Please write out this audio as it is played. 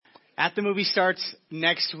At the Movie starts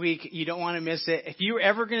next week. You don't want to miss it. If you're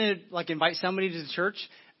ever going to invite somebody to the church,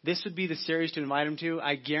 this would be the series to invite them to.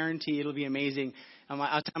 I guarantee it'll be amazing.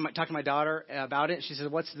 I talked to my daughter about it. She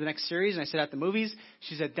said, "What's the next series?" And I said, "At the Movies."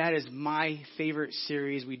 She said, "That is my favorite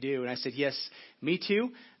series we do." And I said, "Yes, me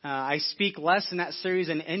too." I speak less in that series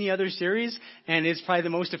than any other series, and it's probably the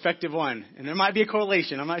most effective one. And there might be a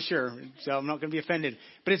correlation. I'm not sure, so I'm not going to be offended.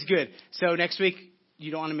 But it's good. So next week, you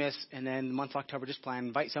don't want to miss. And then the month of October, just plan.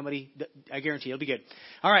 Invite somebody. I guarantee it'll be good.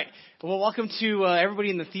 All right. Well, welcome to everybody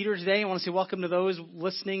in the theater today. I want to say welcome to those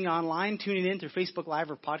listening online, tuning in through Facebook Live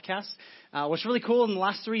or podcasts. What's really cool in the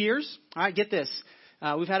last 3 years, all right, get this.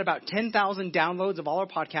 We've had about 10,000 downloads of all our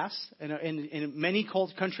podcasts in many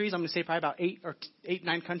countries. I'm going to say probably about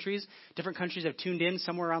 9 countries. Different countries have tuned in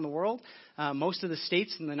somewhere around the world. Most of the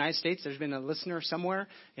states in the United States, there's been a listener somewhere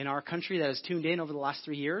in our country that has tuned in over the last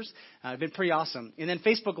 3 years. It's been pretty awesome. And then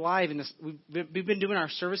Facebook Live, we've been doing our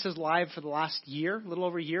services live for the last year, a little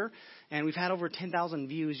over a year, and we've had over 10,000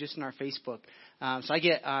 views just in our Facebook. So I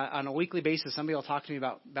get on a weekly basis, somebody will talk to me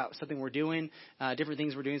about something we're doing, different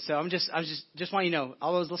things we're doing. So I just want you to know,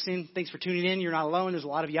 all those listening, thanks for tuning in. You're not alone. There's a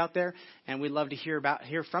lot of you out there, and we'd love to hear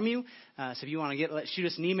from you. So if you want to shoot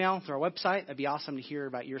us an email through our website, that'd be awesome to hear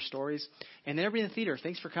about your stories. And then everybody in the theater,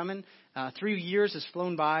 thanks for coming. 3 years has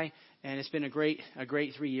flown by, and it's been a great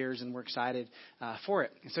 3 years, and we're excited for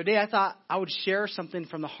it. And so today I thought I would share something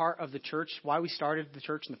from the heart of the church, why we started the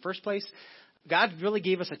church in the first place. God really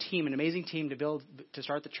gave us a team, an amazing team to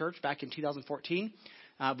start the church back in 2014.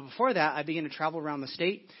 But before that, I began to travel around the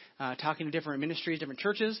state, talking to different ministries, different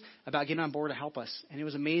churches about getting on board to help us. And it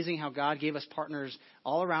was amazing how God gave us partners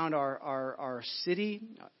all around our city,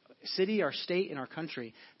 our state, and our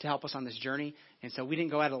country to help us on this journey. And so we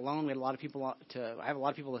didn't go at it alone. We had a lot of people I have a lot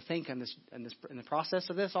of people to thank in the process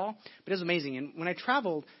of this all. But it was amazing. And when I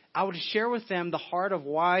traveled, I would share with them the heart of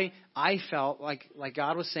why I felt like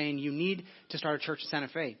God was saying, you need to start a church in Santa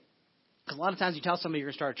Fe. Because a lot of times you tell somebody you're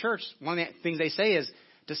going to start a church, one of the things they say is,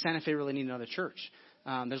 does Santa Fe really need another church?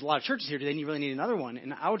 There's a lot of churches here. Do they really need another one?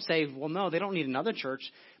 And I would say, well, no, they don't need another church,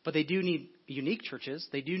 but they do need unique churches.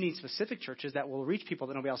 They do need specific churches that will reach people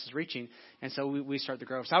that nobody else is reaching. And so we start the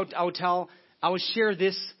Grove. So I would share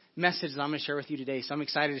this message that I'm going to share with you today. So I'm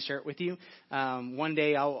excited to share it with you. One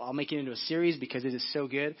day I'll make it into a series because it is so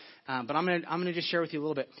good. But I'm going to just share with you a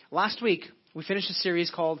little bit. Last week, we finished a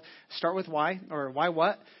series called Start With Why, or Why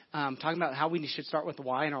What? Talking about how we should start with the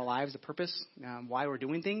why in our lives, the purpose, why we're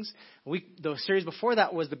doing things. The series before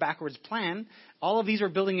that was the backwards plan. All of these are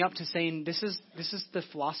building up to saying this is the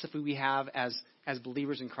philosophy we have as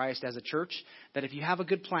believers in Christ, as a church, that if you have a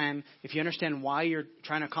good plan, if you understand why you're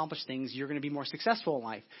trying to accomplish things, you're going to be more successful in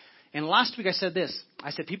life. And last week I said this.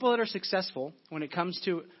 I said people that are successful when it comes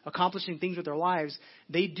to accomplishing things with their lives,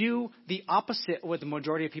 they do the opposite of what the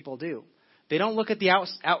majority of people do. They don't look at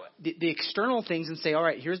the external things and say, all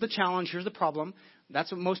right, here's the challenge, here's the problem.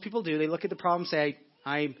 That's what most people do. They look at the problem and say,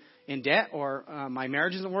 I'm in debt, or my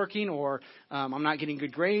marriage isn't working, or I'm not getting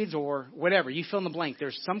good grades, or whatever. You fill in the blank.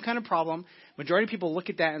 There's some kind of problem. Majority of people look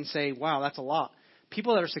at that and say, wow, that's a lot.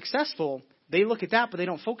 People that are successful, they look at that, but they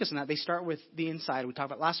don't focus on that. They start with the inside. We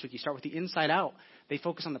talked about last week. You start with the inside out. They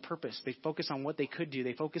focus on the purpose. They focus on what they could do.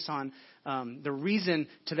 They focus on the reason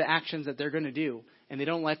to the actions that they're going to do. And they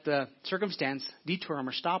don't let the circumstance detour them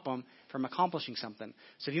or stop them from accomplishing something.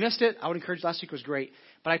 So if you missed it, I would encourage. Last week was great.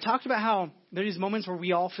 But I talked about how there are these moments where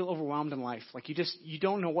we all feel overwhelmed in life. Like you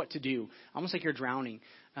don't know what to do. Almost like you're drowning.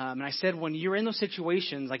 And I said when you're in those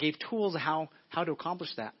situations, I gave tools of how to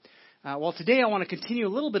accomplish that. Well, today I want to continue a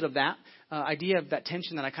little bit of that idea of that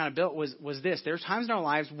tension that I kind of built was this. There's times in our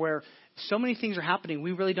lives where so many things are happening,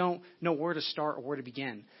 we really don't know where to start or where to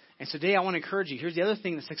begin. And so today I want to encourage you. Here's the other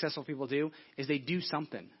thing that successful people do is they do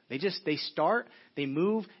something. They start, they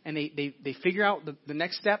move, and they figure out the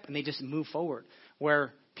next step, and they just move forward.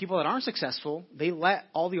 Where people that aren't successful, they let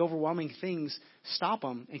all the overwhelming things stop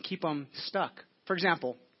them and keep them stuck. For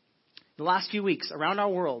example, the last few weeks around our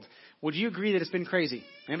world, would you agree that it's been crazy?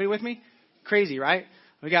 Anybody with me? Crazy, right?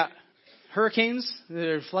 We got hurricanes that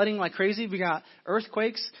are flooding like crazy. We got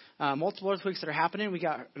earthquakes, multiple earthquakes that are happening. We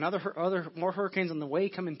got more hurricanes on the way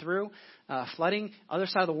coming through, flooding. Other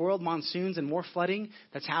side of the world, monsoons and more flooding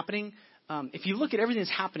that's happening. If you look at everything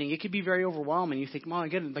that's happening, it could be very overwhelming. You think, my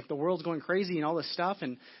goodness, like the world's going crazy and all this stuff.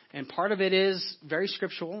 And part of it is very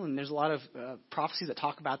scriptural, and there's a lot of prophecies that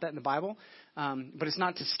talk about that in the Bible. But it's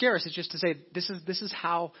not to scare us. It's just to say this is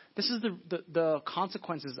the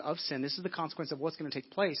consequences of sin. This is the consequence of what's going to take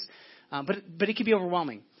place. But it can be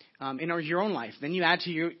overwhelming in your own life. Then you add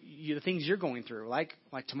to the things you're going through. Like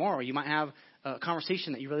tomorrow, you might have a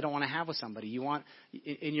conversation that you really don't want to have with somebody. You want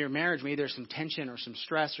in your marriage, maybe there's some tension or some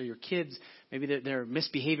stress, or your kids, maybe they're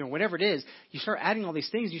misbehaving, whatever it is. You start adding all these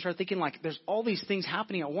things. And you start thinking like, there's all these things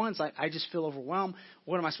happening at once. I just feel overwhelmed.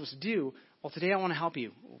 What am I supposed to do? Well, today I want to help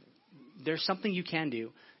you. There's something you can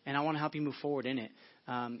do, and I want to help you move forward in it.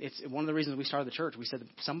 It's one of the reasons we started the church. We said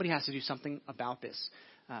somebody has to do something about this.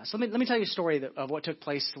 So let me tell you a story of what took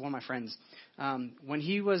place to one of my friends. When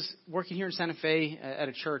he was working here in Santa Fe at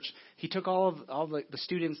a church, he took all the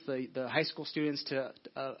students, the high school students, to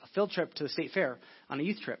a field trip to the state fair on a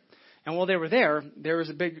youth trip. And while they were there was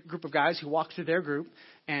a big group of guys who walked through their group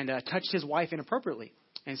and touched his wife inappropriately.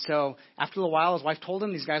 And so after a little while, his wife told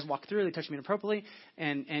him, these guys walked through, they touched me inappropriately.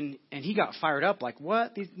 And he got fired up, like,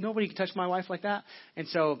 what? Nobody can touch my wife like that. And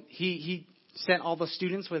so he sent all the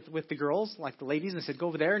students with the girls, like the ladies, and said, go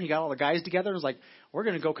over there. And he got all the guys together and was like, we're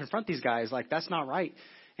going to go confront these guys. Like, that's not right.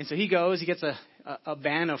 And so he goes, he gets a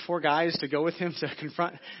band of 4 guys to go with him to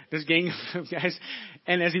confront this gang of guys.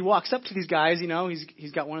 And as he walks up to these guys,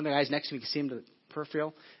 he's got one of the guys next to him. You can see him to the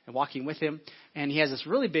peripheral and walking with him. And he has this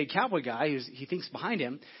really big cowboy guy he thinks behind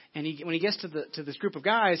him. And when he gets to this group of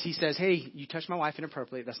guys, he says, hey, you touched my wife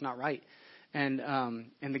inappropriately. That's not right. And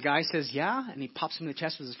the guy says, yeah. And he pops him in the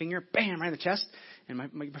chest with his finger, bam, right in the chest. And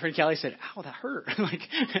my friend Kelly said, ow, that hurt. Like,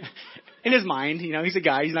 in his mind, he's a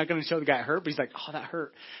guy. He's not going to show the guy it hurt, but he's like, oh, that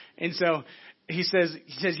hurt. And so he says,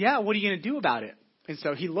 yeah, what are you going to do about it? And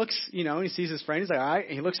so he looks, and he sees his friend. He's like, all right.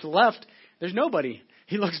 And he looks to the left. There's nobody.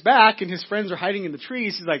 He looks back, and his friends are hiding in the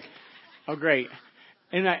trees. He's like, oh, great.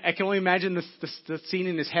 And I can only imagine the scene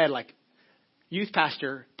in his head, like, youth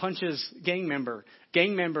pastor punches gang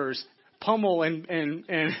members pummel and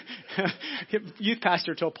youth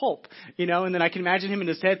pastor to a pulp, and then I can imagine him in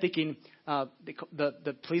his head thinking,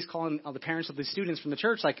 the police calling the parents of the students from the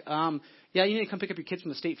church, like, yeah, you need to come pick up your kids from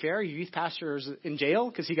the state fair. Your youth pastor is in jail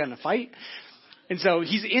because he got in a fight. And so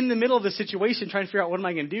he's in the middle of the situation trying to figure out, what am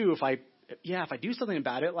I going to do if I do something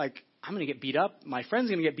about it? Like, I'm going to get beat up. My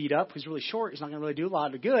friend's going to get beat up. He's really short. He's not going to really do a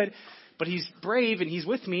lot of good, but he's brave and he's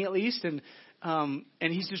with me at least. And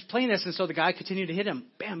he's just playing this. And so the guy continued to hit him.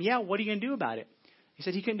 Bam. Yeah. What are you going to do about it? He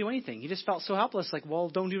said he couldn't do anything. He just felt so helpless. Like, well,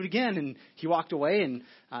 don't do it again. And he walked away. And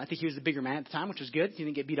I think he was the bigger man at the time, which was good. He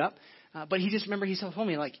didn't get beat up. But he just remember he told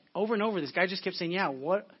me, like, over and over, this guy just kept saying, yeah,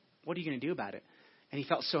 what are you going to do about it? And he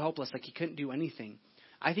felt so helpless, like he couldn't do anything.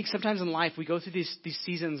 I think sometimes in life we go through these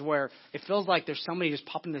seasons where it feels like there's somebody just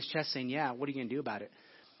popping in his chest saying, yeah, what are you going to do about it?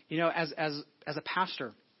 As a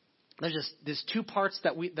pastor, there's 2 parts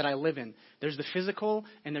that I live in. There's the physical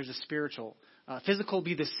and there's the spiritual. Physical will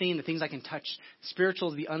be the seen, the things I can touch.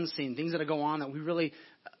 Spiritual is the unseen, things that go on that we really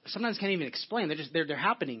sometimes can't even explain. They're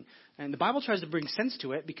happening. And the Bible tries to bring sense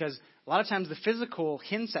to it because a lot of times the physical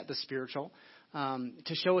hints at the spiritual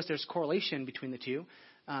to show us there's correlation between the two.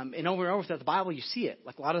 And over throughout the Bible, you see it.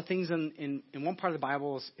 Like a lot of things in one part of the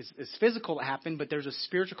Bible is physical that happen, but there's a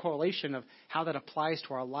spiritual correlation of how that applies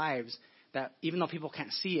to our lives that even though people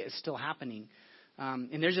can't see it, it's still happening.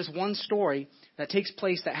 And there's just one story that takes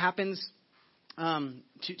place that happens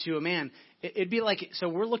to a man. It'd be like, so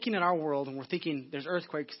we're looking at our world and we're thinking there's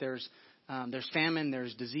earthquakes, there's famine,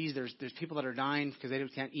 there's disease, there's people that are dying because they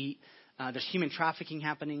can't eat. There's human trafficking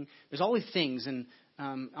happening. There's all these things, and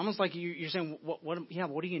almost like you're saying, what are you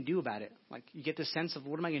going to do about it? Like you get this sense of,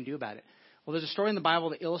 what am I going to do about it? Well, there's a story in the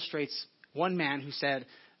Bible that illustrates one man who said,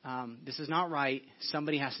 this is not right.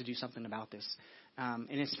 Somebody has to do something about this. And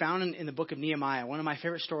it's found in the book of Nehemiah, one of my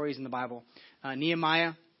favorite stories in the Bible.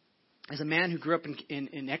 Nehemiah is a man who grew up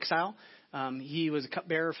in exile. He was a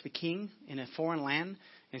cupbearer for the king in a foreign land.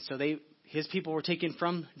 And so his people were taken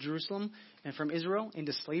from Jerusalem and from Israel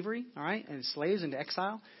into slavery, all right, and slaves into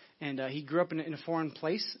exile. And he grew up in a foreign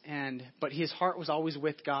place, but his heart was always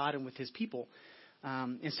with God and with his people.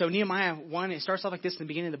 And so Nehemiah 1, it starts off like this in the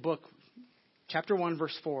beginning of the book, chapter 1,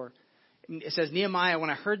 verse 4. It says, Nehemiah, when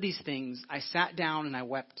I heard these things, I sat down and I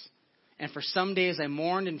wept. And for some days I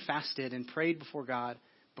mourned and fasted and prayed before God,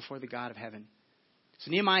 before the God of heaven.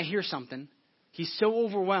 So Nehemiah hears something. He's so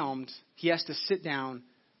overwhelmed, he has to sit down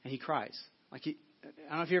and he cries. I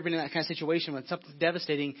don't know if you've ever been in that kind of situation when something's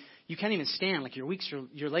devastating, you can't even stand. Like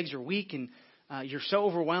your legs are weak and you're so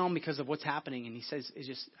overwhelmed because of what's happening. And he says,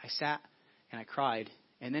 I sat and I cried.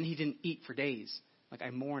 And then he didn't eat for days. Like I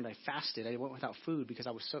mourned, I fasted, I went without food because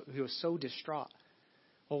he was so distraught.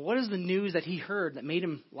 Well, what is the news that he heard that made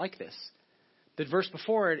him like this? The verse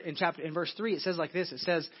before it, in verse 3, it says like this. It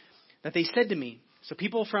says that they said to me, so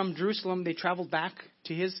people from Jerusalem, they traveled back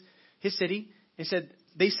to his city and said,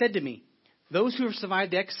 they said to me, those who have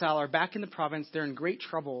survived the exile are back in the province. They're in great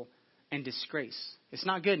trouble and disgrace. It's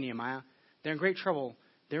not good, Nehemiah. They're in great trouble.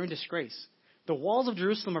 They're in disgrace. the walls of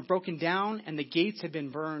Jerusalem are broken down and the gates have been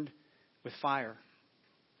burned with fire.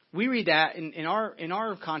 We read that in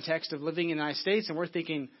our context of living in the United States, and we're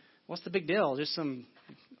thinking, what's the big deal? Just some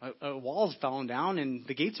walls falling down and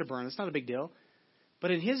the gates are burned. It's not a big deal.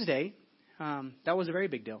 But in his day, that was a very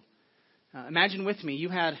big deal. Imagine with me, you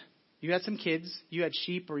had some kids, you had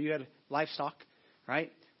sheep or you had livestock, right?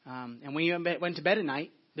 And when you went to bed at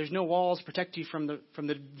night, there's no walls to protect you from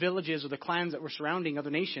the villages or the clans that were surrounding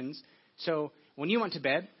other nations. So when you went to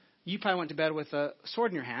bed, you probably went to bed with a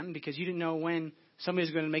sword in your hand because you didn't know when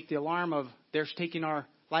somebody's going to make the alarm of they're taking our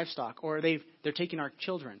livestock or they're taking our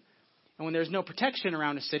children. And when there's no protection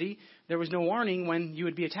around a city, there was no warning when you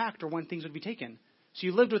would be attacked or when things would be taken. So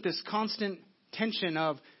you lived with this constant tension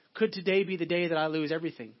of, could today be the day that I lose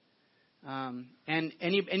everything? And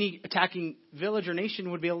any attacking village or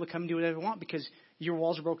nation would be able to come do whatever they want because your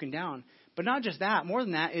walls are broken down. But not just that, more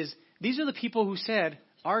than that is these are the people who said,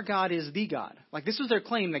 our God is the God. Like this was their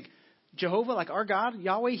claim, like Jehovah, like our God,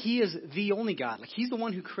 Yahweh, he is the only God. Like he's the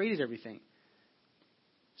one who created everything.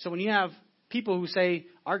 So when you have people who say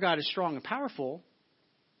our God is strong and powerful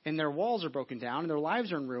and their walls are broken down and their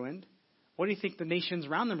lives are ruined, what do you think the nations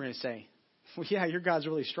around them are going to say? Well, yeah, your God's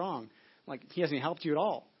really strong. Like he hasn't helped you at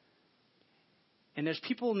all. And there's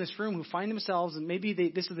people in this room who find themselves, and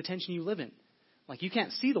maybe this is the tension you live in. Like you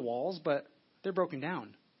can't see the walls, but they're broken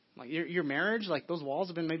down. Like your marriage, like those walls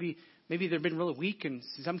have been maybe they've been really weak, and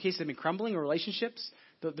in some cases they've been crumbling. Or relationships,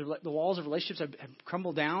 the walls of relationships have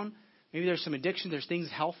crumbled down. Maybe there's some addiction, there's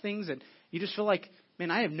things, health things, and you just feel like,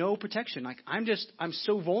 man, I have no protection. Like I'm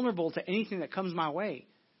so vulnerable to anything that comes my way.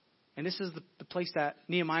 And this is the place that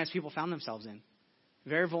Nehemiah's people found themselves in,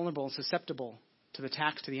 very vulnerable and susceptible to the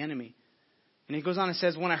attacks to the enemy. And it goes on and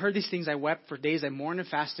says, when I heard these things, I wept for days. I mourned and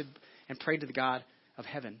fasted and prayed to the God of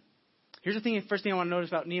heaven. Here's the first thing I want to notice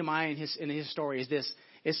about Nehemiah and his story is this.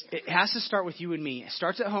 It has to start with you and me. It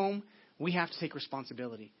starts at home. We have to take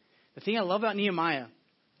responsibility. The thing I love about Nehemiah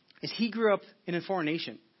is he grew up in a foreign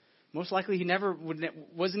nation. Most likely he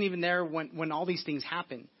wasn't even there when all these things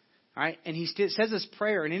happened. All right? And he says this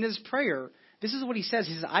prayer. And in his prayer, this is what he says.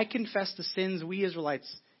 He says, I confess the sins we Israelites,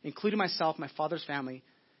 including myself, my father's family,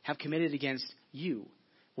 have committed against you.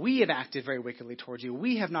 We have acted very wickedly towards you.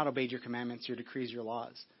 We have not obeyed your commandments, your decrees, your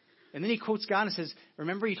laws. And then he quotes God and says,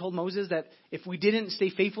 remember he told Moses that if we didn't stay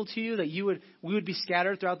faithful to you, that we would be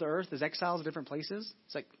scattered throughout the earth as exiles in different places.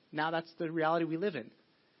 It's like, now that's the reality we live in.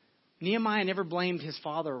 Nehemiah never blamed his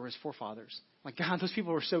father or his forefathers. Like, God, those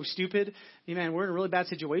people were so stupid. Man, we're in a really bad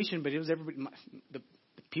situation, but it was everybody, the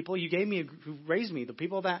people you gave me who raised me, the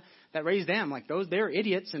people that raised them, like they're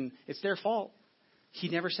idiots and it's their fault. He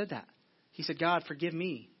never said that. He said, God, forgive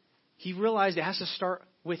me. He realized it has to start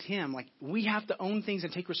with him. Like, we have to own things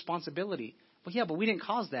and take responsibility. Well, yeah, but we didn't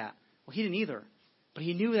cause that. Well, he didn't either. But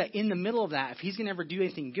he knew that in the middle of that, if he's going to ever do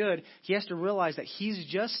anything good, he has to realize that he's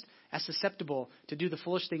just as susceptible to do the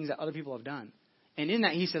foolish things that other people have done. And in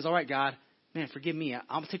that, he says, all right, God, man, forgive me.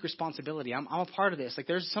 I'll take responsibility. I'm a part of this. Like,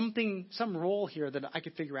 there's some role here that I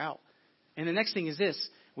could figure out. And the next thing is this.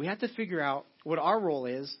 We have to figure out what our role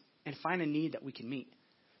is and find a need that we can meet.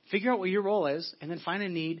 Figure out what your role is and then find a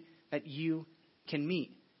need that you can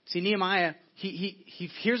meet. See, Nehemiah, he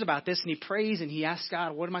hears about this and he prays and he asks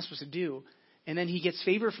God, what am I supposed to do? And then he gets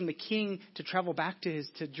favor from the king to travel back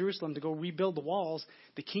to Jerusalem to go rebuild the walls.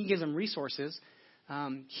 The king gives him resources.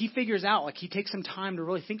 He figures out, like he takes some time to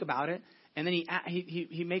really think about it. And then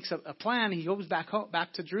he makes a plan. He goes back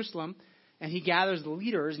to Jerusalem and he gathers the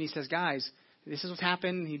leaders and he says, guys, this is what's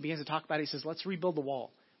happened. He begins to talk about it. He says, let's rebuild the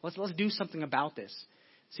wall. Let's do something about this.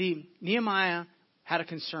 See, Nehemiah had a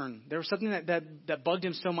concern. There was something that bugged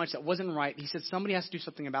him so much that wasn't right. He said, somebody has to do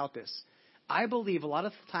something about this. I believe a lot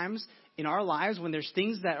of times in our lives when there's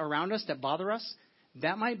things that are around us that bother us,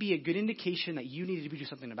 that might be a good indication that you need to do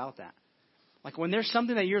something about that. Like when there's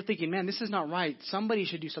something that you're thinking, man, this is not right. Somebody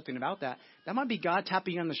should do something about that. That might be God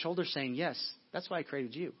tapping you on the shoulder saying, yes, that's why I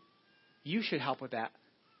created you. You should help with that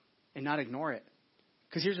and not ignore it.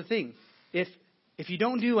 Because here's the thing. If you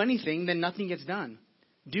don't do anything, then nothing gets done.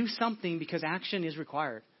 Do something because action is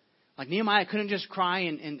required. Like Nehemiah couldn't just cry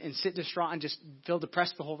and sit distraught and just feel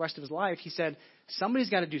depressed the whole rest of his life. He said,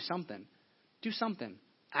 somebody's got to do something. Do something.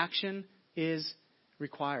 Action is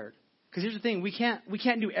required. Because here's the thing. We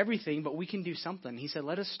can't do everything, but we can do something. He said,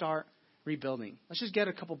 let us start rebuilding. Let's just get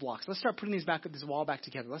a couple blocks. Let's start putting this wall back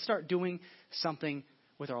together. Let's start doing something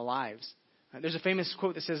with our lives. There's a famous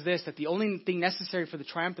quote that says this, that the only thing necessary for the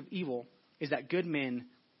triumph of evil is that good men,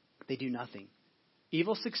 they do nothing.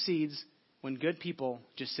 Evil succeeds when good people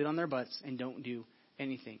just sit on their butts and don't do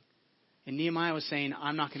anything. And Nehemiah was saying,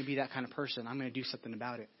 I'm not going to be that kind of person. I'm going to do something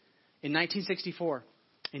about it. In 1964,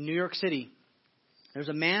 in New York City, There's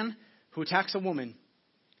a man who attacks a woman.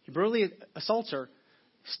 He brutally assaults her,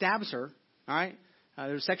 stabs her, all right?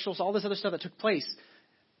 There's sexual, all this other stuff that took place.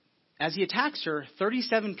 As he attacks her,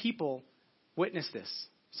 37 people witness this.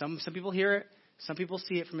 Some people hear it. Some people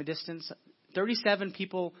see it from a distance. 37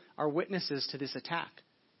 people are witnesses to this attack.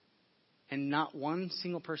 And not one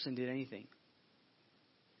single person did anything.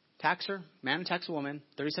 Attacks her, man attacks a woman,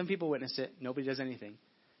 37 people witness it, nobody does anything.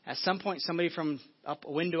 At some point, somebody from up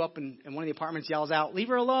a window up in one of the apartments yells out, "Leave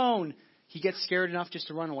her alone!" He gets scared enough just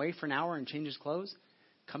to run away for an hour and change his clothes,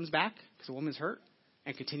 comes back because the woman's hurt,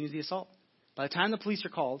 and continues the assault. By the time the police are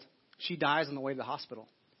called, she dies on the way to the hospital.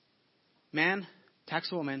 Man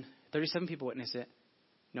attacks a woman, 37 people witness it,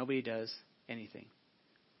 nobody does anything.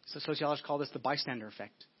 So sociologists call this the bystander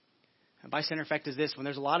effect. And bystander effect is this: when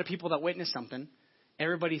there's a lot of people that witness something,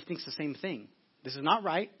 everybody thinks the same thing. This is not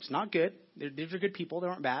right. It's not good. These are good people. They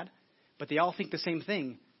aren't bad. But they all think the same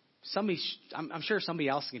thing. I'm sure somebody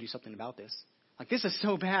else can do something about this. Like, this is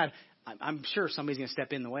so bad. I'm sure somebody's going to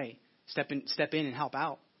step in the way, step in and help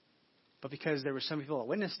out. But because there were some people that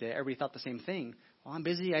witnessed it, everybody thought the same thing. Well, I'm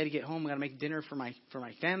busy. I got to get home. I got to make dinner for my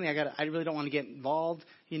family. I really don't want to get involved.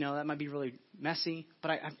 That might be really messy. But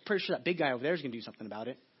I'm pretty sure that big guy over there is going to do something about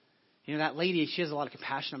it. That lady, she has a lot of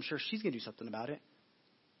compassion. I'm sure she's going to do something about it.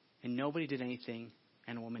 And nobody did anything,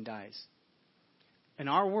 and a woman dies. In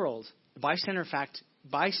our world, the bystander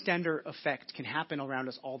effect can happen around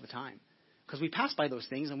us all the time. Because we pass by those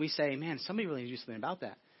things and we say, man, somebody really needs to do something about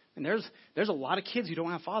that. And there's a lot of kids who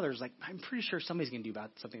don't have fathers. Like, I'm pretty sure somebody's going to do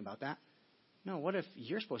something about that. No, what if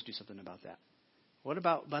you're supposed to do something about that? What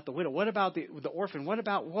about the widow? What about the orphan?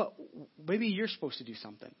 Maybe you're supposed to do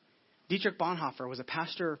something. Dietrich Bonhoeffer was a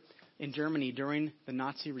pastor in Germany during the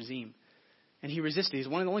Nazi regime. And he resisted. He's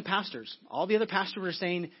one of the only pastors. All the other pastors were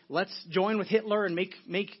saying, let's join with Hitler and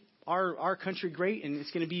make our country great. And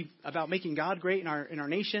it's going to be about making God great in our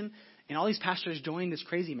nation. And all these pastors joined this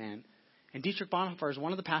crazy man. And Dietrich Bonhoeffer is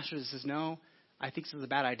one of the pastors that says, no, I think this is a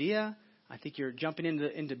bad idea. I think you're jumping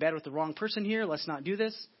into bed with the wrong person here. Let's not do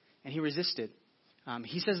this. And he resisted.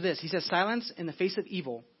 He says this. He says, silence in the face of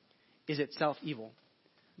evil is itself evil.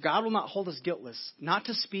 God will not hold us guiltless. Not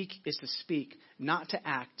to speak is to speak. Not to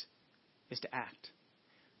act is to act.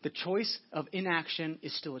 The choice of inaction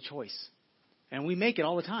is still a choice. And we make it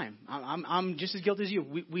all the time. I'm just as guilty as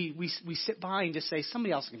you. We sit by and just say,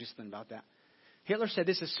 somebody else can do something about that. Hitler said,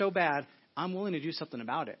 this is so bad, I'm willing to do something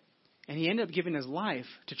about it. And he ended up giving his life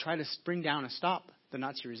to try to bring down and stop the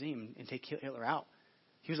Nazi regime and take Hitler out.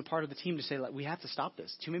 He was a part of the team to say, like, we have to stop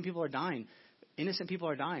this. Too many people are dying. Innocent people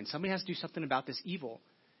are dying. Somebody has to do something about this evil.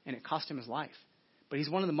 And it cost him his life. But he's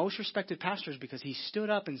one of the most respected pastors because he stood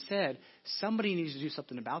up and said, somebody needs to do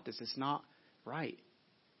something about this. It's not right.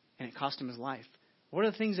 And it cost him his life. What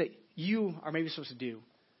are the things that you are maybe supposed to do?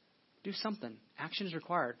 Do something. Action is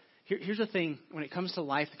required. Here's the thing. When it comes to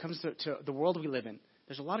life, it comes to the world we live in,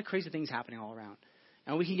 there's a lot of crazy things happening all around.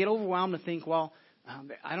 And we can get overwhelmed and think, well,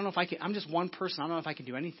 I don't know if I can. I'm just one person. I don't know if I can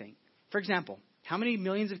do anything. For example, how many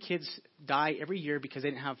millions of kids die every year because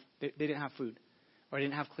they didn't have food or they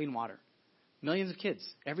didn't have clean water? Millions of kids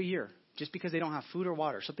every year just because they don't have food or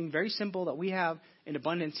water. Something very simple that we have in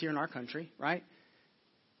abundance here in our country, right?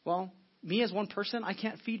 Well, me as one person, I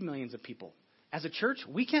can't feed millions of people. As a church,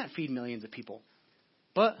 we can't feed millions of people.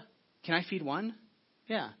 But can I feed one?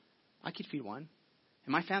 Yeah, I could feed one.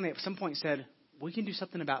 And my family at some point said, we can do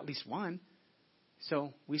something about at least one.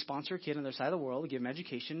 So we sponsor a kid on the other side of the world, give him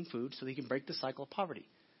education and food so they can break the cycle of poverty.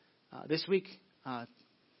 This week,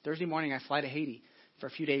 Thursday morning, I fly to Haiti for a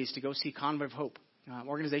few days to go see Convoy of Hope,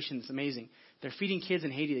 organization that's amazing. They're feeding kids in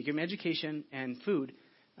Haiti. They give them education and food,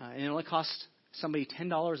 and it only costs somebody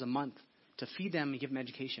 $10 a month to feed them and give them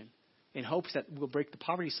education in hopes that we'll break the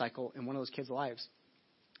poverty cycle in one of those kids' lives.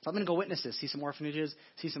 So I'm going to go witness this, see some orphanages,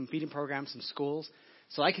 see some feeding programs, some schools,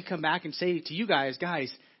 so I could come back and say to you guys,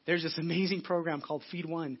 there's this amazing program called Feed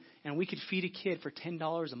One, and we could feed a kid for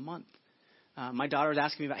 $10 a month. My daughter was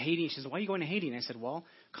asking me about Haiti, and she said, why are you going to Haiti? And I said, well,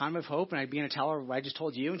 Convoy of Hope, and I began to tell her what I just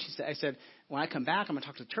told you. And I said, when I come back, I'm going to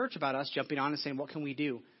talk to the church about us jumping on and saying, what can we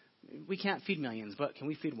do? We can't feed millions, but can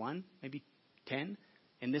we feed one, maybe 10?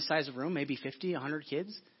 In this size of room, maybe 50, 100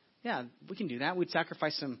 kids? Yeah, we can do that. We'd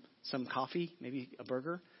sacrifice some coffee, maybe a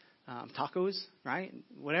burger, tacos, right?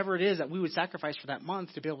 Whatever it is that we would sacrifice for that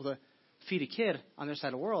month to be able to feed a kid on their side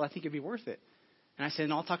of the world, I think it'd be worth it. And I said,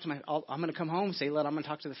 and I'm going to come home and say, I'm going to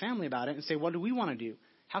talk to the family about it and say, what do we want to do?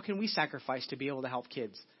 How can we sacrifice to be able to help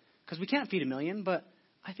kids? Because we can't feed 1 million, but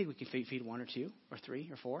I think we can feed 1 or 2 or 3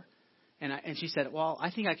 or 4. And she said, well,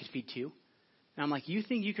 I think I could feed 2. And I'm like, you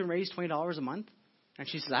think you can raise $20 a month? And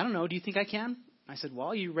she says, I don't know. Do you think I can? I said,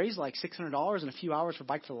 well, you raised like $600 in a few hours for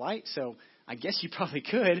Bike for the Light, so I guess you probably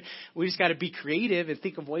could. We just got to be creative and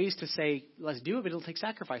think of ways to say, let's do it, but it'll take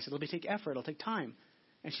sacrifice. It'll take effort. It'll take time.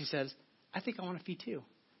 And she says, I think I want to feed too.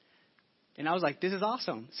 And I was like, this is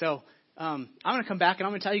awesome. So I'm going to come back and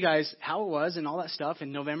I'm going to tell you guys how it was and all that stuff.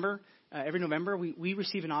 In November, every November, we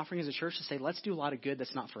receive an offering as a church to say, let's do a lot of good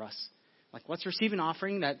that's not for us. Like, let's receive an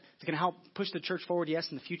offering that's going to help push the church forward, yes,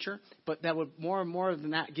 in the future, but that would more and more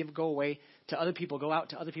than that go away to other people, go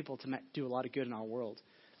out to other people to do a lot of good in our world.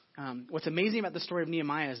 What's amazing about the story of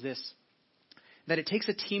Nehemiah is this, that it takes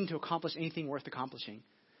a team to accomplish anything worth accomplishing.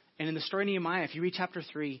 And in the story of Nehemiah, if you read chapter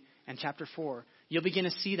 3 and chapter 4, you'll begin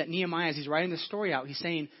to see that Nehemiah, as he's writing the story out, he's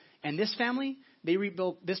saying, and this family, they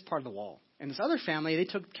rebuilt this part of the wall. And this other family, they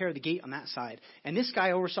took care of the gate on that side. And this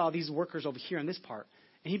guy oversaw these workers over here on this part.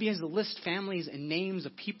 And he begins to list families and names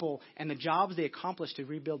of people and the jobs they accomplished to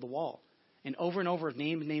rebuild the wall. And over,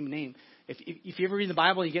 name. If you ever read the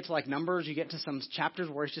Bible, you get to like Numbers, you get to some chapters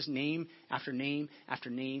where it's just name after name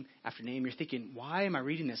after name after name. You're thinking, why am I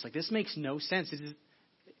reading this? Like, this makes no sense.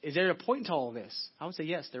 Is there a point to all of this? I would say,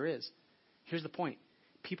 yes, there is. Here's the point.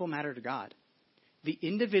 People matter to God. The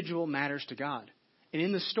individual matters to God. And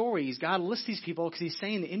in the stories, God lists these people because he's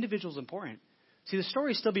saying the individual is important. See, the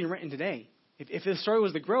story is still being written today. If the story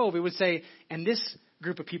was the Grove, it would say, and this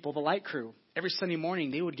group of people, the light crew, every Sunday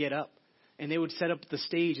morning they would get up and they would set up the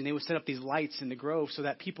stage and they would set up these lights in the Grove so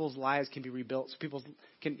that people's lives can be rebuilt, so people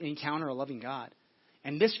can encounter a loving God.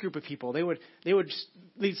 And this group of people, they would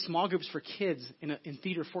lead small groups for kids in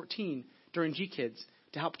Theater 14 during G-Kids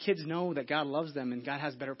to help kids know that God loves them and God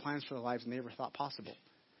has better plans for their lives than they ever thought possible.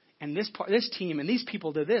 And this team and these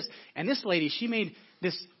people did this. And this lady, she made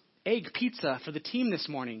this egg pizza for the team this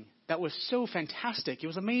morning. That was so fantastic. It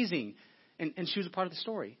was amazing. And she was a part of the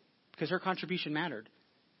story because her contribution mattered.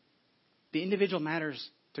 The individual matters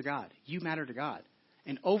to God. You matter to God.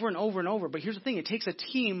 And over and over and over. But here's the thing. It takes a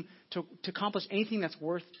team to accomplish anything that's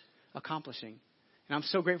worth accomplishing. And I'm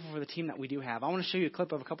so grateful for the team that we do have. I want to show you a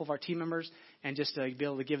clip of a couple of our team members and just be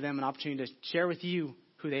able to give them an opportunity to share with you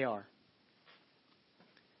who they are.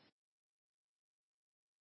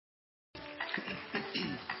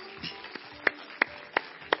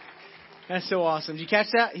 That's so awesome. Did you catch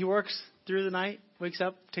that? He works through the night, wakes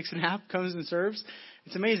up, takes a nap, comes and serves.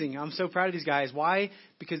 It's amazing. I'm so proud of these guys. Why?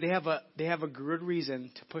 Because they have a good reason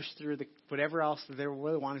to push through whatever else that they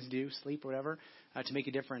really wanted to do, sleep, whatever, to make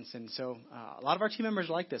a difference. And so a lot of our team members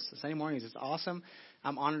are like this. Sunday mornings, it's awesome.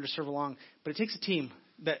 I'm honored to serve along. But it takes a team.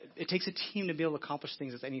 It takes a team to be able to accomplish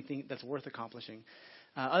things that's anything that's worth accomplishing.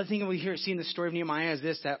 Other thing we see in the story of Nehemiah is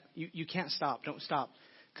this, that you can't stop. Don't stop.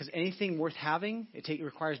 Because anything worth having, it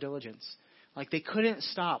requires diligence. Like, they couldn't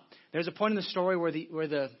stop. There's a point in the story where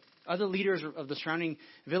the other leaders of the surrounding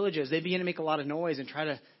villages, they began to make a lot of noise and try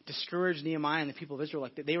to discourage Nehemiah and the people of Israel.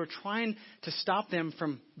 Like, they were trying to stop them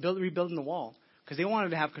from rebuilding the wall because they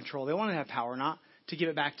wanted to have control. They wanted to have power, not to give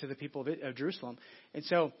it back to the people of Jerusalem. And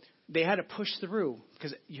so they had to push through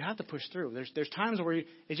because you have to push through. There's times where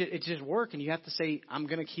it just work and you have to say, I'm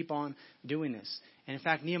going to keep on doing this. And in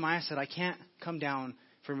fact, Nehemiah said, I can't come down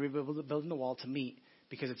from rebuilding the wall to meet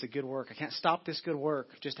because it's a good work. I can't stop this good work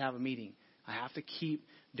just to have a meeting. I have to keep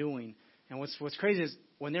doing. And what's crazy is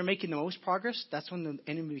when they're making the most progress, that's when the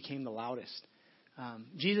enemy became the loudest.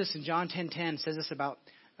 Jesus in John 10:10 says this about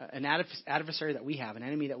an adversary that we have, an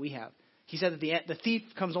enemy that we have. He said that the thief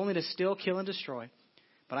comes only to steal, kill, and destroy.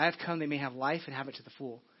 But I have come they may have life and have it to the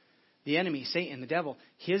full. The enemy, Satan, the devil,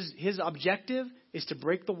 his objective is to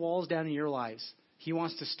break the walls down in your lives. He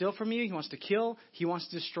wants to steal from you. He wants to kill. He wants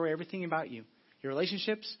to destroy everything about you. Your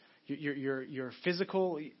relationships, your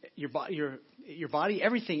physical, your body,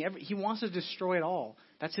 everything. He wants to destroy it all.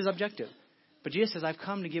 That's his objective. But Jesus says, I've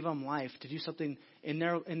come to give them life, to do something in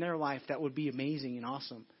their life that would be amazing and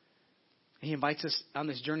awesome. And he invites us on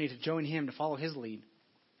this journey to join him, to follow his lead,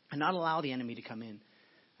 and not allow the enemy to come in.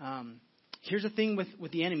 Here's the thing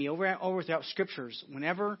with the enemy. Over throughout scriptures,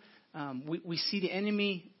 whenever we see the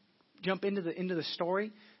enemy jump into the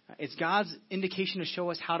story, it's God's indication to show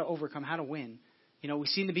us how to overcome, how to win. You know, we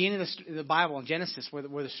see in the beginning of the Bible in Genesis where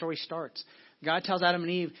the story starts. God tells Adam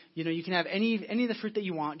and Eve, you can have any of the fruit that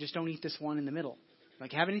you want, just don't eat this one in the middle.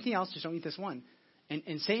 Like, have anything else, just don't eat this one.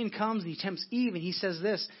 And Satan comes and he tempts Eve and he says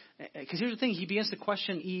this, because here's the thing, he begins to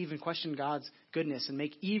question Eve and question God's goodness and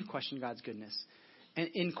make Eve question God's goodness. And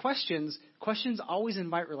in questions always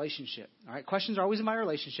invite relationship. All right, questions always invite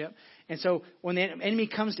relationship. And so when the enemy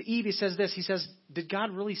comes to Eve, he says this. He says, "Did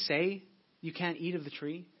God really say you can't eat of the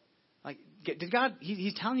tree? Like, did God?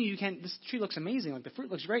 He's telling you can't. This tree looks amazing. Like, the fruit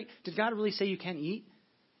looks great. Did God really say you can't eat?"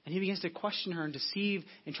 And he begins to question her and deceive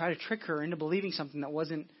and try to trick her into believing something that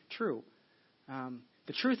wasn't true.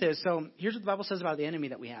 The truth is, so here's what the Bible says about the enemy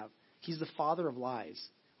that we have. He's the father of lies,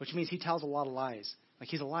 which means he tells a lot of lies. Like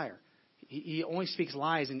he's a liar. He only speaks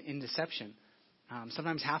lies in deception.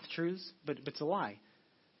 Sometimes half-truths, but it's a lie.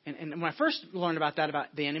 And when I first learned about that,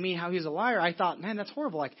 about the enemy, how he's a liar, I thought, man, that's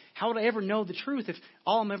horrible. Like, how would I ever know the truth if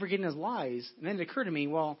all I'm ever getting is lies? And then it occurred to me,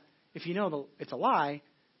 well, if you know it's a lie,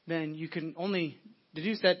 then you can only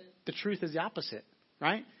deduce that the truth is the opposite,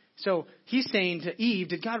 right? So he's saying to Eve,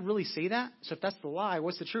 did God really say that? So if that's the lie,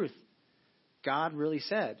 what's the truth? God really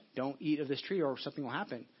said, don't eat of this tree or something will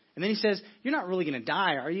happen. And then he says, you're not really going to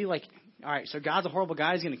die, are you? Like, all right, so God's a horrible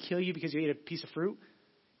guy. He's going to kill you because you ate a piece of fruit.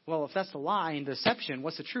 Well, if that's the lie and deception,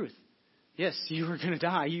 what's the truth? Yes, you are going to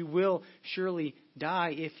die. You will surely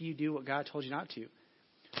die if you do what God told you not to.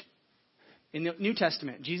 In the New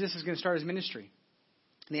Testament, Jesus is going to start his ministry.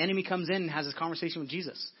 The enemy comes in and has this conversation with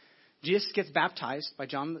Jesus. Jesus gets baptized by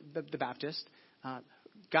John the Baptist.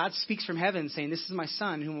 God speaks from heaven saying, this is my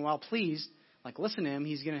son whom I'm well pleased. Like, listen to him.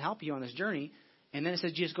 He's going to help you on this journey. And then it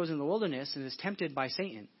says Jesus goes in the wilderness and is tempted by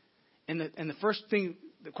Satan. And the first thing,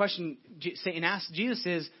 the question Satan asks Jesus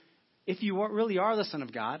is, if you really are the Son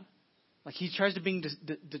of God, like he tries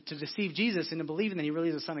to deceive Jesus into believing that he really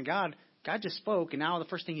is the Son of God. God just spoke, and now the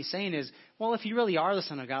first thing he's saying is, well, if you really are the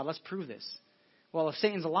Son of God, let's prove this. Well, if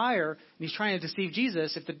Satan's a liar and he's trying to deceive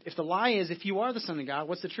Jesus, if the lie is, if you are the Son of God,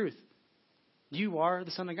 what's the truth? You are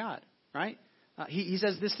the Son of God, right? He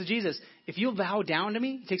says this to Jesus. If you'll bow down to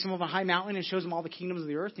me, he takes him over a high mountain and shows him all the kingdoms of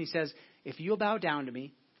the earth. And he says, if you'll bow down to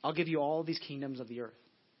me, I'll give you all these kingdoms of the earth.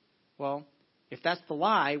 Well, if that's the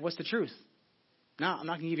lie, what's the truth? No, I'm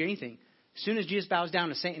not going to give you anything. As soon as Jesus bows down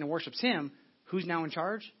to Satan and worships him, who's now in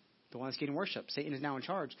charge? The one that's getting worshipped. Satan is now in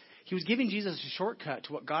charge. He was giving Jesus a shortcut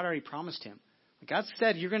to what God already promised him. God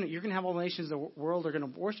said, you're going to have all the nations of the world are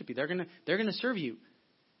going to worship you. They're going to serve you.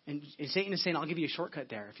 And Satan is saying, I'll give you a shortcut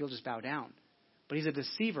there if you'll just bow down. But he's a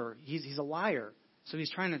deceiver. He's a liar. So he's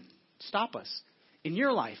trying to stop us. In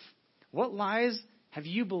your life, what lies have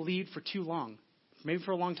you believed for too long? Maybe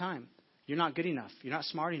for a long time. You're not good enough. You're not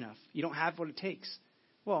smart enough. You don't have what it takes.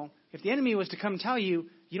 Well, if the enemy was to come and tell you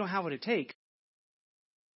you don't have what it takes,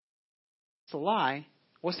 it's a lie.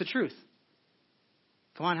 What's the truth?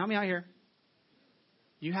 Come on, help me out here.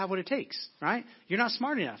 You have what it takes, right? You're not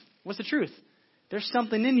smart enough. What's the truth? There's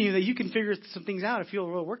something in you that you can figure some things out if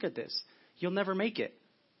you'll really work at this. You'll never make it.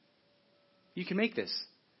 You can make this.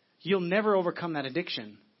 You'll never overcome that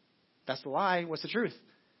addiction. That's the lie. What's the truth?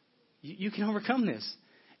 You can overcome this.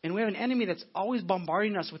 And we have an enemy that's always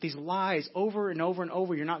bombarding us with these lies over and over and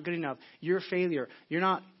over. You're not good enough. You're a failure. You're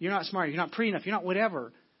not smart. You're not pretty enough. You're not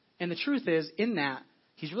whatever. And the truth is, in that,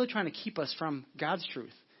 he's really trying to keep us from God's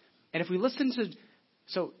truth. And if we listen to...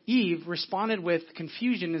 So Eve responded with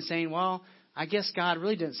confusion and saying, well, I guess God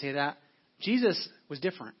really didn't say that. Jesus was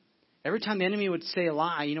different. Every time the enemy would say a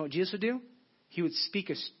lie, you know what Jesus would do? He would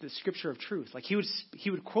speak the scripture of truth. Like he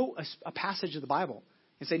would quote a passage of the Bible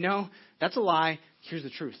and say, no, that's a lie. Here's the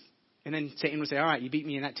truth. And then Satan would say, all right, you beat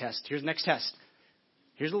me in that test. Here's the next test.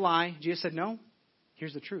 Here's the lie. Jesus said, no,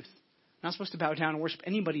 here's the truth. I'm not supposed to bow down and worship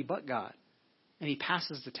anybody but God. And he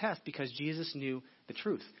passes the test because Jesus knew the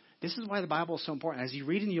truth. This is why the Bible is so important. As you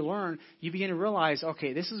read and you learn, you begin to realize,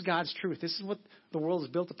 okay, this is God's truth. This is what the world is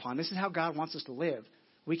built upon. This is how God wants us to live.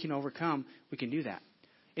 We can overcome. We can do that.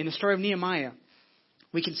 In the story of Nehemiah,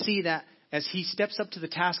 we can see that as he steps up to the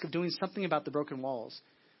task of doing something about the broken walls,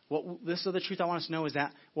 this is the truth I want us to know is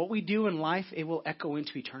that what we do in life, it will echo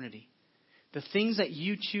into eternity. The things that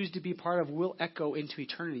you choose to be part of will echo into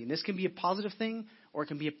eternity. And this can be a positive thing or it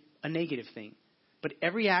can be a negative thing. But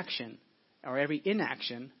every action or every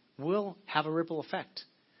inaction will have a ripple effect.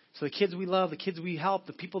 So the kids we love, the kids we help,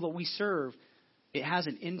 the people that we serve, it has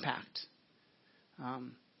an impact.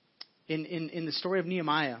 In the story of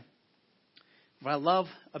Nehemiah, what I love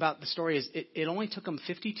about the story is it only took them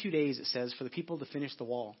 52 days, it says, for the people to finish the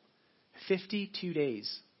wall. 52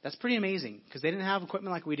 days. That's pretty amazing because they didn't have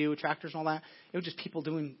equipment like we do with tractors and all that. It was just people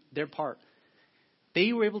doing their part.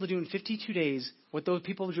 They were able to do in 52 days what those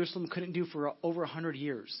people of Jerusalem couldn't do for over 100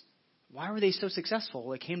 years. Why were they so successful?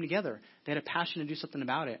 They came together. They had a passion to do something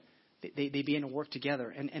about it. They began to work together,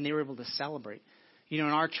 and they were able to celebrate. You know,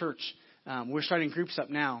 in our church, we're starting groups up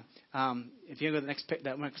now. If you go to the next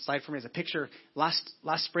slide for me, is a picture. Last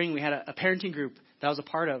spring, we had a parenting group that I was a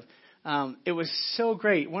part of. It was so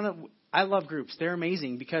great. I love groups. They're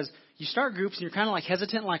amazing because you start groups and you're kind of like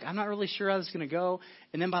hesitant, like I'm not really sure how this is going to go.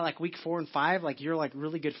 And then by like week 4 and 5, like you're like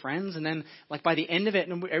really good friends. And then like by the end of it,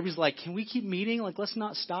 everybody's like, can we keep meeting? Like let's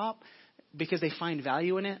not stop because they find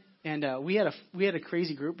value in it. And we had a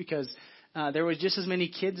crazy group because There was just as many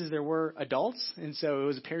kids as there were adults, and so it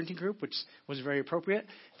was a parenting group, which was very appropriate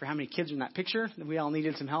for how many kids were in that picture. We all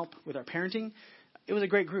needed some help with our parenting. It was a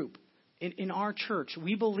great group. In our church,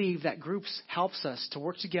 we believe that groups helps us to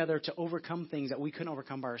work together to overcome things that we couldn't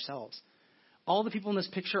overcome by ourselves. All the people in this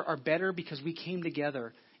picture are better because we came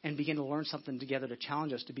together and began to learn something together to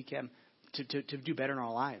challenge us to do better in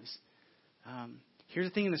our lives. Here's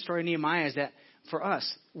the thing in the story of Nehemiah is that for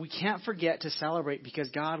us, we can't forget to celebrate because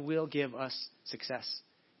God will give us success.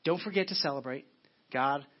 Don't forget to celebrate.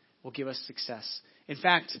 God will give us success. In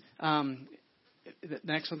fact, the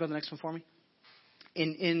next one, go to the next one for me.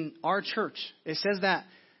 In our church, it says that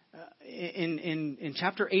in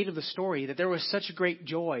chapter 8 of the story that there was such great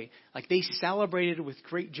joy. Like they celebrated with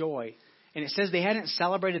great joy. And it says they hadn't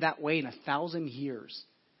celebrated that way in 1,000 years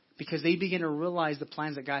because they began to realize the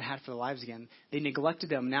plans that God had for their lives again. They neglected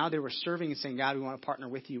them. Now they were serving and saying, God, we want to partner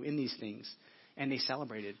with you in these things. And they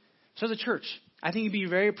celebrated. So as a church, I think it'd be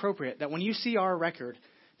very appropriate that when you see our record,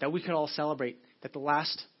 that we could all celebrate that the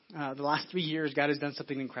last 3 years, God has done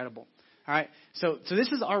something incredible. All right. So this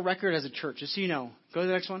is our record as a church. Just so you know, go to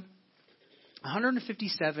the next one.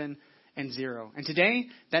 157 and 0. And today,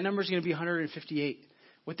 that number is going to be 158.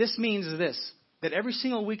 What this means is this, that every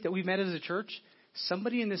single week that we've met as a church,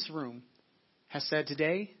 somebody in this room has said,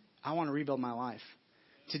 today, I want to rebuild my life.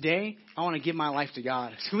 Today, I want to give my life to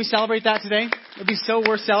God. Can we celebrate that today? It'd be so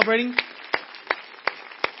worth celebrating.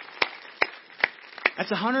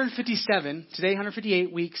 That's 157, today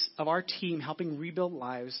 158 weeks of our team helping rebuild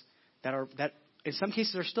lives that in some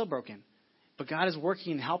cases are still broken. But God is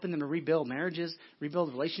working and helping them to rebuild marriages,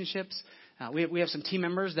 rebuild relationships. We have some team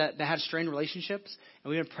members that had strained relationships,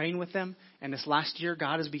 and we've been praying with them. And this last year,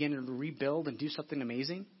 God is beginning to rebuild and do something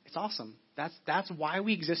amazing. It's awesome. That's why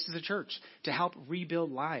we exist as a church, to help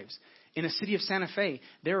rebuild lives. In the city of Santa Fe,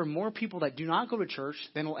 there are more people that do not go to church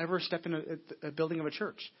than will ever step in a building of a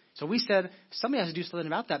church. So we said somebody has to do something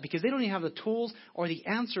about that because they don't even have the tools or the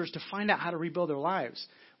answers to find out how to rebuild their lives.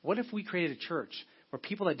 What if we created a church where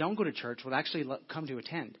people that don't go to church would actually come to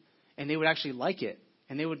attend, and they would actually like it,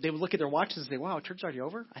 and they would look at their watches and say, wow, church is already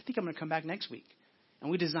over? I think I'm going to come back next week.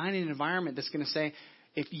 And we design an environment that's going to say,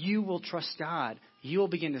 if you will trust God, you will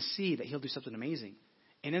begin to see that he'll do something amazing.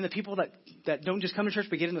 And then the people that don't just come to church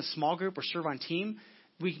but get in a small group or serve on team,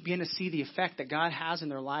 we begin to see the effect that God has in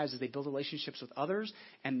their lives as they build relationships with others,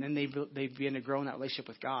 and then they begin to grow in that relationship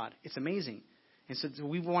with God. It's amazing. And so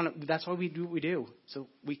that's why we do what we do. So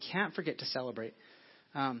we can't forget to celebrate.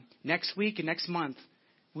 Next week and next month,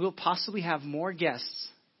 we'll possibly have more guests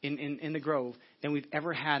in the Grove than we've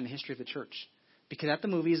ever had in the history of the church. Because At the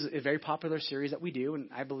Movies is a very popular series that we do, and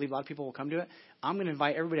I believe a lot of people will come to it. I'm going to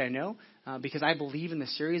invite everybody I know because I believe in the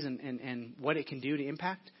series and what it can do to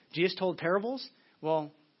impact. Jesus told parables.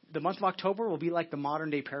 Well, the month of October will be like the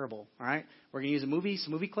modern-day parable, all right? We're going to use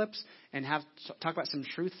some movie clips, and talk about some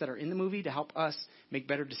truths that are in the movie to help us make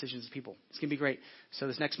better decisions as people. It's going to be great. So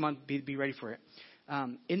this next month, be ready for it.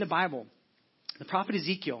 In the Bible, the prophet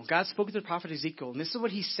Ezekiel, God spoke to the prophet Ezekiel, and this is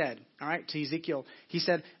what he said, all right, to Ezekiel. He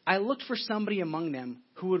said, I looked for somebody among them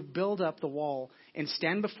who would build up the wall and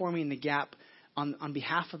stand before me in the gap on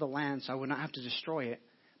behalf of the land so I would not have to destroy it,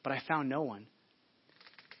 but I found no one.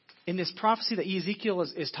 In this prophecy that Ezekiel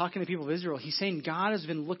is talking to the people of Israel, he's saying God has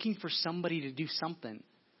been looking for somebody to do something.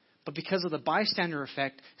 But because of the bystander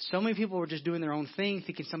effect, so many people were just doing their own thing,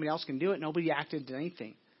 thinking somebody else can do it. Nobody acted to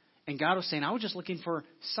anything. And God was saying, I was just looking for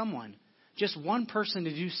someone, just one person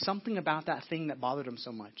to do something about that thing that bothered him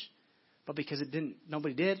so much. But because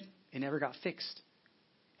nobody did, it never got fixed.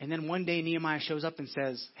 And then one day Nehemiah shows up and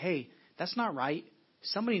says, hey, that's not right.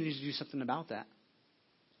 Somebody needs to do something about that.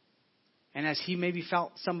 And as he maybe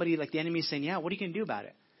felt somebody like the enemy saying, yeah, what are you going to do about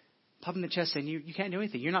it? Pumping the chest saying, you can't do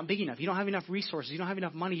anything. You're not big enough. You don't have enough resources. You don't have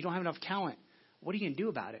enough money. You don't have enough talent. What are you going to do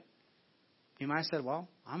about it? Nehemiah said, well,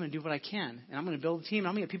 I'm going to do what I can. And I'm going to build a team.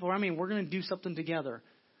 I'm going to get people around me. And we're going to do something together.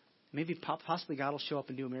 Maybe possibly God will show up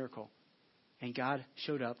and do a miracle. And God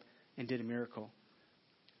showed up and did a miracle.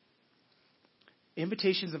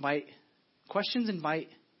 Invitations invite, questions invite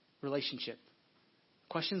relationship.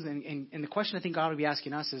 Questions, and the question I think God will be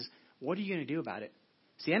asking us is, what are you going to do about it?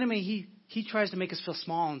 See, the enemy, he tries to make us feel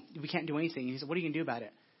small and we can't do anything. He said, what are you going to do about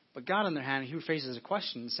it? But God, on the other hand, he rephrases a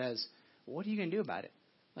question and says, what are you going to do about it?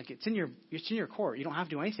 Like it's in your court. You don't have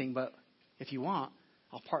to do anything, but if you want,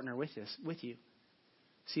 I'll partner with you.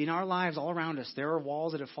 See, in our lives all around us, there are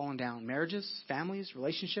walls that have fallen down. Marriages, families,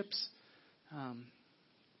 relationships,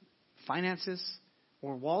 finances,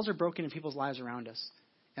 where walls are broken in people's lives around us.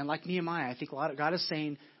 And like Nehemiah, I think God is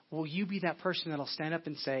saying, will you be that person that will stand up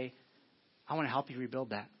and say, I want to help you rebuild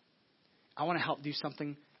that. I want to help do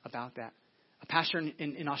something about that. a pastor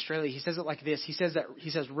in Australia, he says it like this. He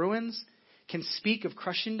says ruins can speak of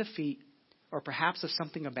crushing defeat or perhaps of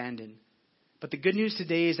something abandoned. But the good news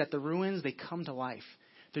today is that the ruins, they come to life.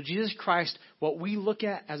 Through Jesus Christ, what we look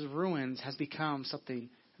at as ruins has become something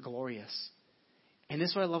glorious. And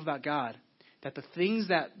this is what I love about God, that the things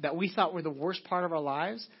that we thought were the worst part of our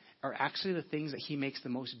lives are actually the things that he makes the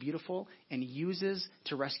most beautiful and uses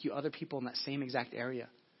to rescue other people in that same exact area.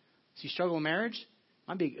 So you struggle in marriage,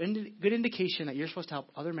 might be a good indication that you're supposed to help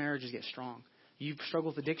other marriages get strong. You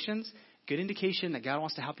struggle with addictions, good indication that God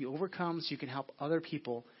wants to help you overcome so you can help other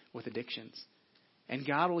people with addictions. And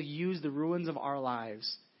God will use the ruins of our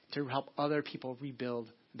lives to help other people rebuild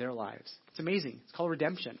their lives. It's amazing. It's called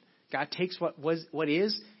redemption. God takes what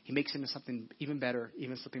is, he makes it into something even better,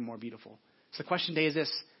 even something more beautiful. So the question today is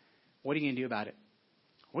this: what are you going to do about it?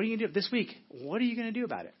 What are you going to do this week? What are you going to do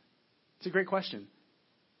about it? It's a great question.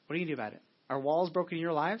 What are you going to do about it? Are walls broken in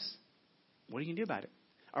your lives? What are you going to do about it?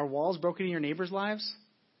 Are walls broken in your neighbors' lives?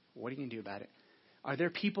 What are you going to do about it? Are there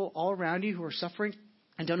people all around you who are suffering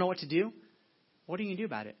and don't know what to do? What are you going to do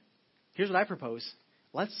about it? Here's what I propose.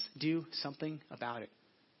 Let's do something about it.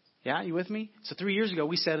 Yeah, you with me? So 3 years ago,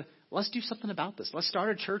 we said, let's do something about this. Let's start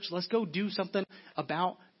a church. Let's go do something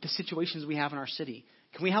about the situations we have in our city.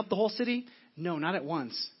 Can we help the whole city? No, not at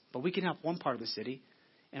once. But we can help one part of the city,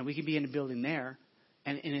 and we can be in a building there.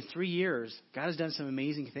 And in 3 years, God has done some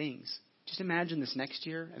amazing things. Just imagine this next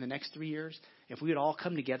year and the next 3 years, if we would all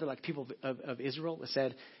come together like people of Israel that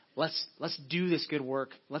said, let's do this good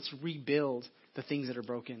work. Let's rebuild the things that are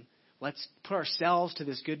broken. Let's put ourselves to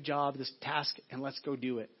this good job, this task, and let's go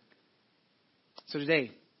do it. So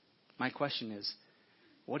today, my question is,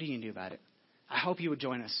 what are you going to do about it? I hope you would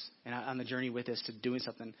join us on the journey with us to doing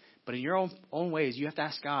something. But in your own ways, you have to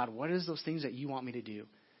ask God, what is those things that you want me to do?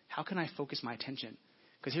 How can I focus my attention?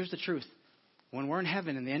 Because here's the truth. When we're in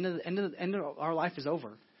heaven and the end of our life is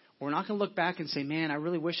over, we're not going to look back and say, man, I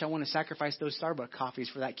really wish I want to sacrifice those Starbucks coffees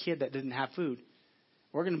for that kid that didn't have food.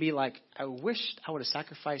 We're going to be like, I wish I would have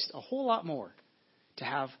sacrificed a whole lot more to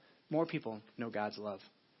have more people know God's love.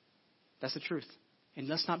 That's the truth. And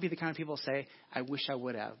let's not be the kind of people that say, I wish I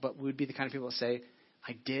would have. But we would be the kind of people that say,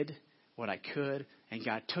 I did what I could, and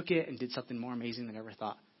God took it and did something more amazing than I ever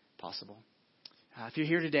thought possible. If you're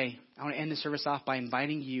here today, I want to end the service off by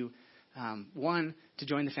inviting you, one, to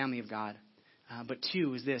join the family of God. But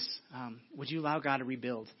two is this, would you allow God to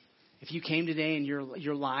rebuild? If you came today and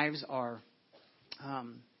your lives are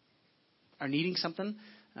needing something,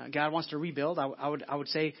 God wants to rebuild, I would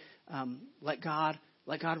say, let God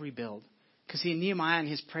rebuild. Because see, in Nehemiah in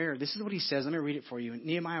his prayer, this is what he says. Let me read it for you. In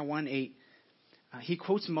Nehemiah 1:8, he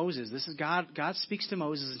quotes Moses. This is God speaks to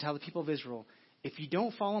Moses and tells the people of Israel, if you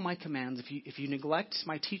don't follow my commands, if you neglect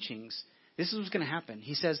my teachings, this is what's going to happen.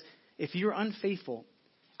 He says, if you're unfaithful,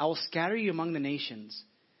 I will scatter you among the nations.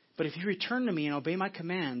 But if you return to me and obey my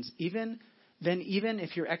commands, even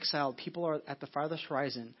if you're exiled, people are at the farthest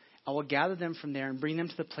horizon, I will gather them from there and bring them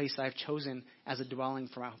to the place I have chosen as a dwelling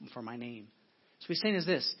for my name. So he's saying is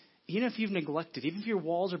this, even if you've neglected, even if your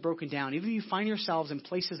walls are broken down, even if you find yourselves in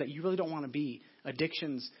places that you really don't want to be,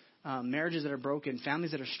 addictions, marriages that are broken,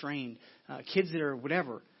 families that are strained, kids that are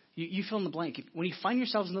whatever, you fill in the blank. When you find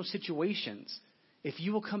yourselves in those situations, if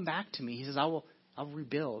you will come back to me, he says, I'll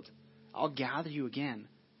rebuild. I'll gather you again.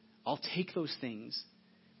 I'll take those things.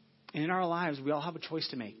 And in our lives, we all have a choice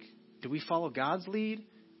to make. Do we follow God's lead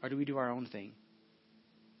or do we do our own thing?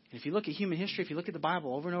 And if you look at human history, if you look at the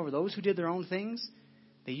Bible over and over, those who did their own things,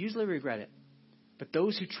 they usually regret it. But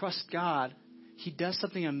those who trust God, he does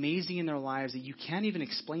something amazing in their lives that you can't even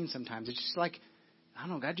explain sometimes. It's just like, I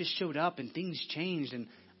don't know, God just showed up and things changed and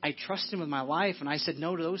I trust him with my life and I said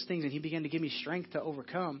no to those things and he began to give me strength to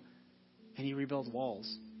overcome and he rebuilt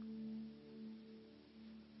walls.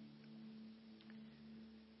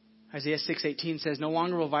 Isaiah 6:18 says, no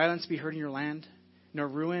longer will violence be heard in your land, nor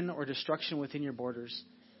ruin or destruction within your borders.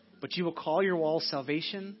 But you will call your walls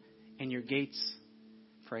salvation and your gates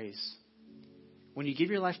praise. When you give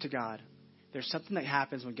your life to God, there's something that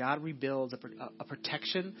happens when God rebuilds a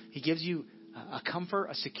protection. He gives you a comfort,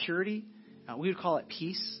 a security. We would call it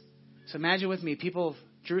peace. So imagine with me, people of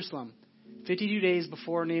Jerusalem, 52 days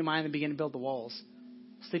before Nehemiah began to build the walls,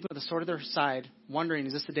 sleeping with a sword at their side, wondering,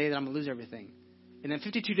 is this the day that I'm going to lose everything? And then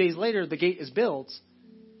 52 days later, the gate is built.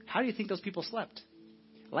 How do you think those people slept?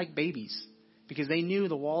 Like babies. Because they knew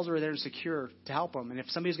the walls were there and secure to help them. And if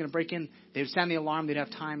somebody was going to break in, they would sound the alarm. They'd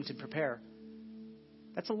have time to prepare.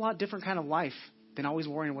 That's a lot different kind of life than always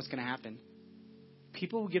worrying what's going to happen.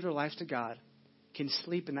 People who give their lives to God can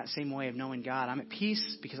sleep in that same way of knowing, God, I'm at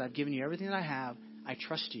peace because I've given you everything that I have. I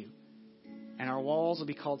trust you. And our walls will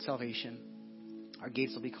be called salvation. Our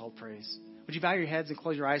gates will be called praise. Would you bow your heads and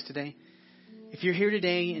close your eyes today? If you're here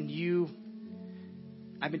today and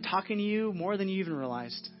I've been talking to you more than you even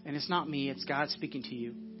realized, and it's not me, it's God speaking to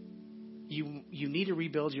you. You need to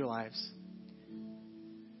rebuild your lives.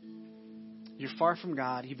 You're far from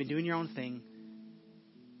God. You've been doing your own thing.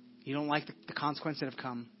 You don't like the consequences that have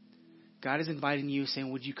come. God is inviting you,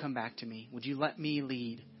 saying, would you come back to me? Would you let me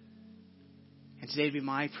lead? And today would be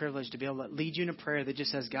my privilege to be able to lead you in a prayer that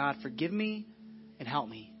just says, God, forgive me and help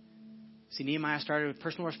me. See, Nehemiah started with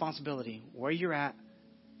personal responsibility, where you're at,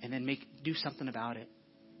 and then do something about it.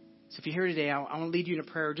 So if you're here today, I want to lead you in a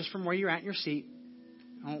prayer just from where you're at in your seat.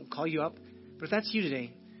 I won't call you up. But if that's you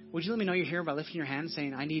today, would you let me know you're here by lifting your hand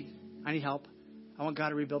saying, I need help. I want God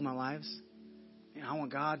to rebuild my lives. And I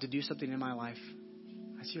want God to do something in my life.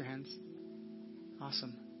 I see your hands.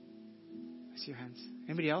 Awesome. I see your hands.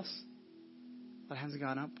 Anybody else? What hands have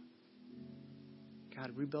gone up?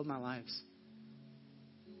 God, rebuild my lives.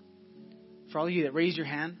 For all of you that raised your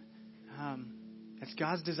hand, it's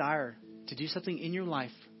God's desire to do something in your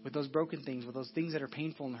life with those broken things, with those things that are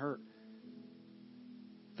painful and hurt.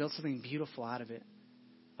 Build something beautiful out of it.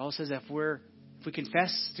 The Bible says that if we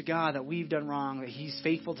confess to God that we've done wrong, that He's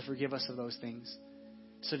faithful to forgive us of those things.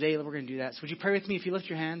 So today we're going to do that. So would you pray with me if you lift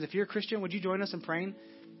your hands? If you're a Christian, would you join us in praying?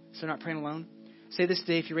 So not praying alone. Say this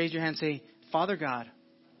today. If you raise your hand, say, Father God,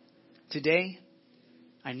 today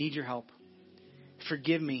I need your help.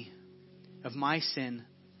 Forgive me of my sin,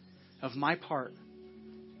 of my part.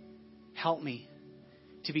 Help me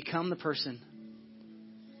to become the person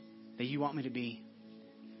that you want me to be.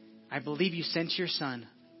 I believe you sent your Son,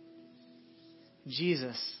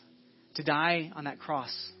 Jesus, to die on that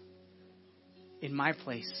cross in my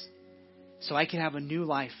place so I can have a new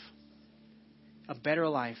life, a better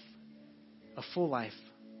life, a full life.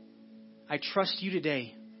 I trust you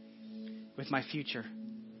today with my future.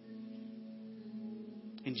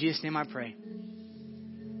 In Jesus' name I pray.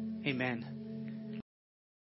 Amen.